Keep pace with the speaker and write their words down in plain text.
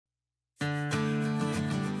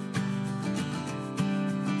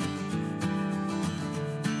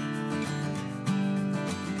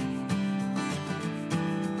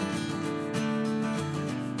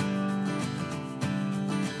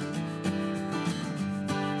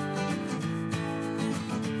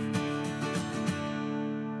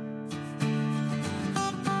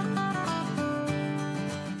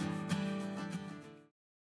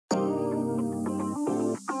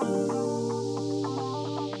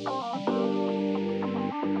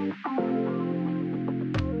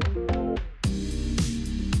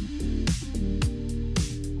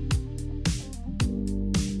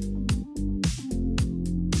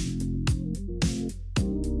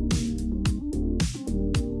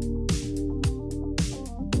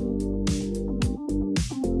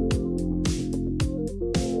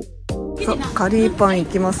さあカリーパン行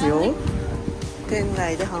きますよ。店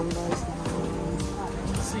内で販売してま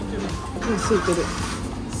す。空いてる。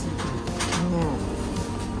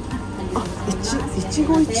あ、いち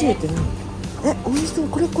ご1位って何？美味しそう。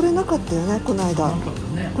これなかったよね、この間。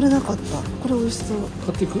これなかった。これ美味しそう。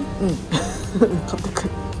買っていく？買っていく。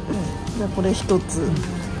じゃあこれ一つ。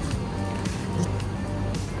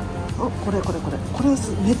これ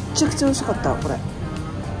めっちゃくちゃ美味しかった。これ。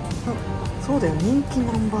そうだよ、人気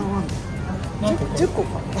ナンバーワンだよ。10個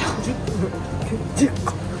か。10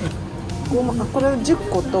個。これ10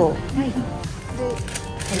個と、で、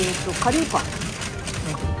カリーパン。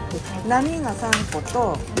波が3個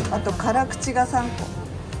と、あと辛口が3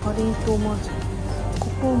個。カリーとマジ。こ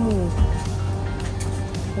こもう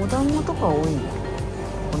お団子とか多いんだよ、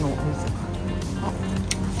このお店が。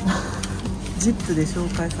ジップで紹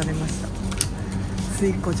介されました。ス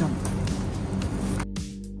イコジャム。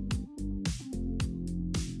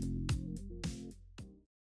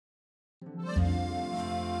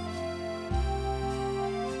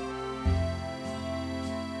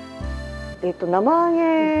生揚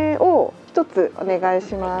げを一つお願い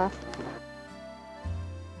します。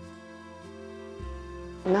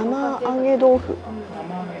生揚げ豆腐。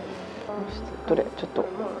どれちょっと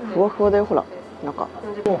ふわふわだよ、ほら。なんか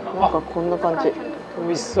こんな感じ。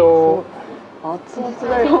美味しそう。熱々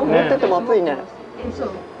だよ。持ってても熱いね。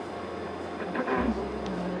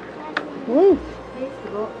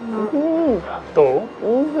どう？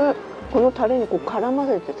このタレにこう絡ま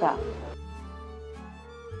せてさ。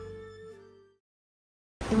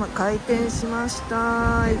今開店しまし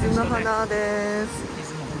た。伊豆の華です。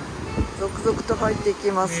続々と入っていき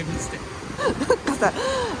ます。なんかさ、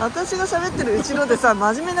私が喋ってる後ろでさ、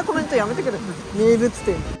真面目なコメントやめてくれ。名物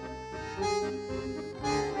店。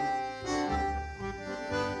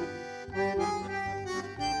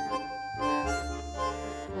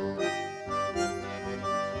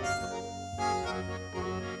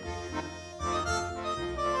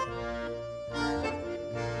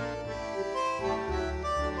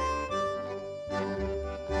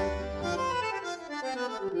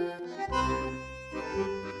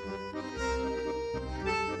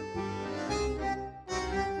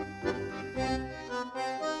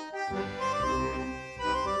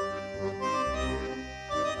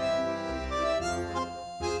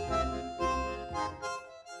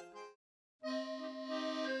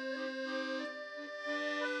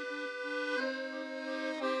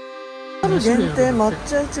春限定抹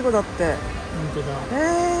茶いちごだって。本当だ。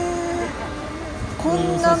こ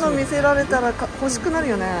んなの見せられたら欲しくなる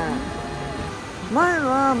よね。前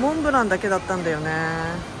はモンブランだけだったんだよね。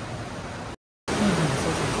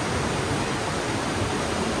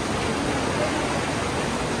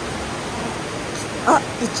あ、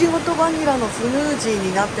いちごとバニラのスムージー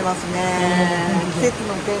になってますね。季節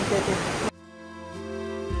の限定です。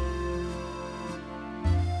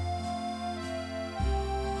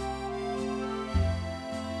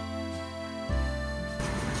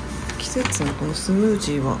季節のこのスムー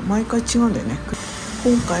ジーは毎回違うんだよね。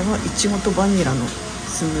今回はいちごとバニラの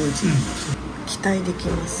スムージー、期待でき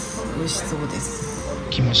ます。美味しそうです。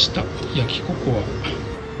来ました。焼きココア。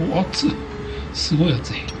お、熱い。すごい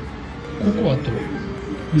熱い。ココアと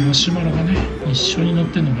マシュマロがね一緒に乗っ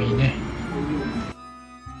てるのがいいね。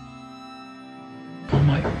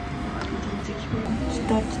甘い。来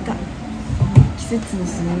た。季節の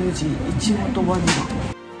スムージー、いちごとバニラ。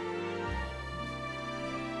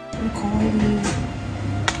かわいい。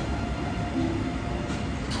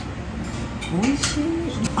美味しい。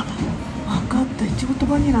あ、分かった。いちごと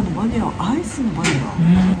バニラのバニラはアイスのバニラ。美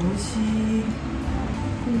味しい。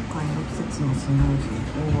今回の季節のスムージー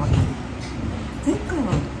大当たり。前回は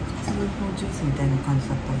普通のジュースみたいな感じ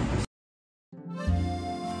だったんだけど。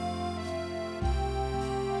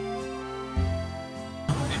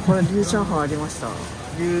これ龍上海ありました。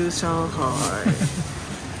龍上海。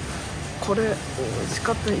これ美味し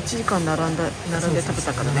かった。1時間並んで食べ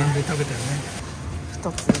たからね。並んで食べたよね。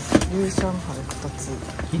2つです。龍上海2つ。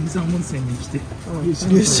銀山温泉に来て。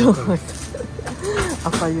龍上海。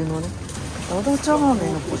赤湯のね。小田茶豆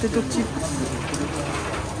のポテトチップス。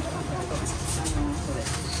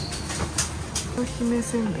つや姫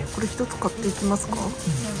せんべい。これ一つ買っていきますか。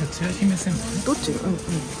つや姫せんべい。どっち？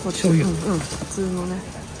醤油。普通のね。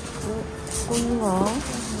ここには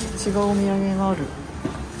違うお土産がある。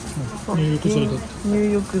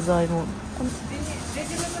入浴剤も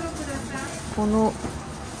この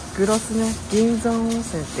グラスね、銀山温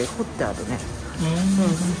泉って彫ってあるね。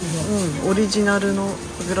オリジナルの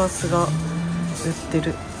グラスが売って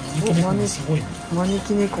る。招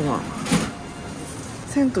き猫が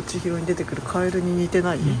千と千尋に出てくるカエルに似て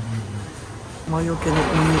ない？魔除けの鬼。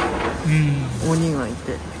鬼がい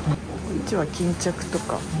て、こっちは巾着と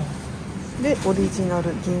かでオリジナ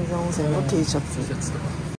ル銀山温泉の T シャツ。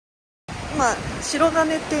今白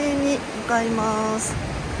金亭に向かいます。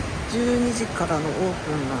12時からのオー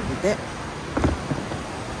プンなんで、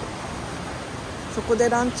そこで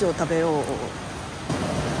ランチを食べよう。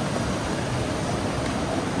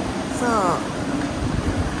さあ、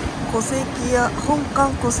戸籍屋、本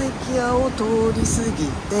館戸籍屋を通り過ぎ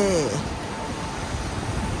て、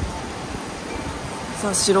さ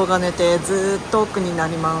あ白金亭ずっと奥にな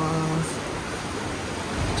ります。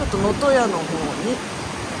ちょっと能登屋の方に向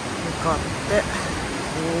かって、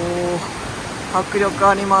迫力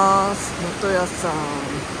あります。能登屋さん。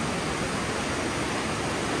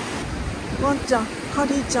ワンちゃん、ハ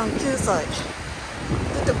リーちゃん9歳。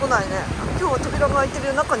出てこないね。今日は扉が開いて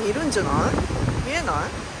る、中にいるんじゃない？見えない？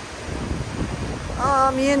あ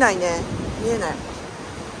ー、見えないね。見えない。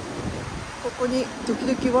ここに時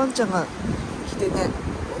々ワンちゃんが来てね、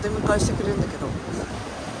お出迎えしてくれるんだけど、こ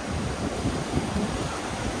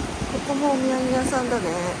こもお土産屋さんだね。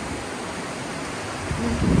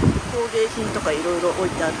工芸品とかいろいろ置い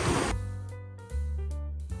てある。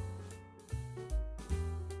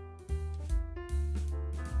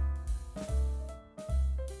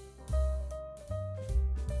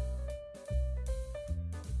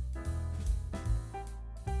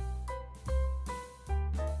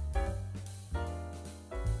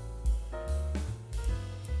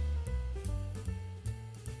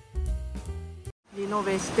リノ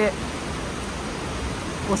ベして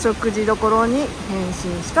お食事処に変身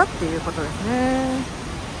したっていうことですね。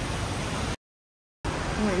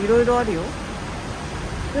いろいろあるよ。よ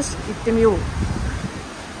し、行ってみよう。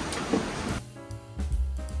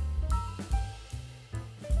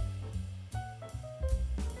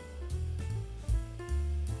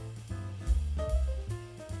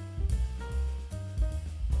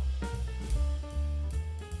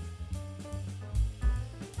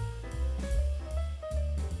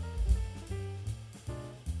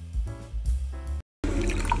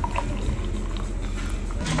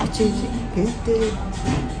1日限定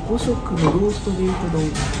5食のローストビーフ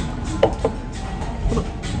丼。ほら、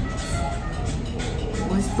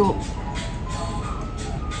美味しそう。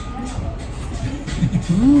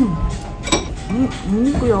お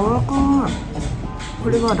肉柔らかい。こ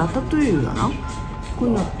れはラタトゥイユだな。こう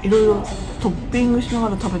いうのいろいろトッピングしなが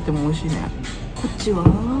ら食べても美味しいね。こっちは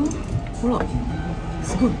ほら、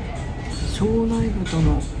すごい、庄内豚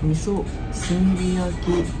の味噌炭火焼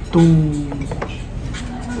き丼。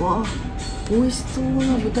わあ、美味しそう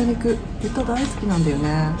な豚肉。豚大好きなんだよ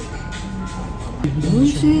ね。美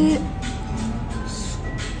味しい。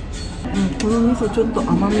この味噌ちょっと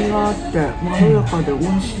甘みがあってまろやかで美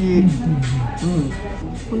味しい。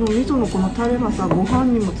この味噌のこのタレがさ、ご飯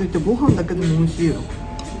にもついて、ご飯だけでも美味しいよ。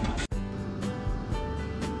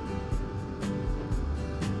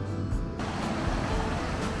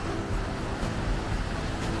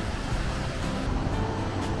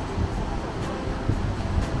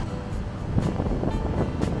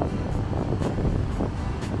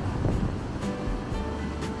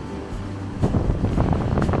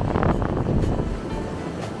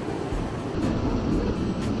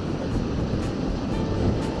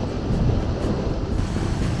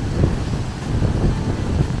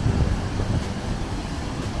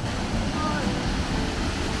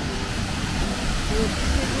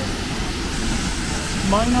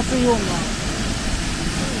マイナスイオンが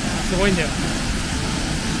すごいんだよ。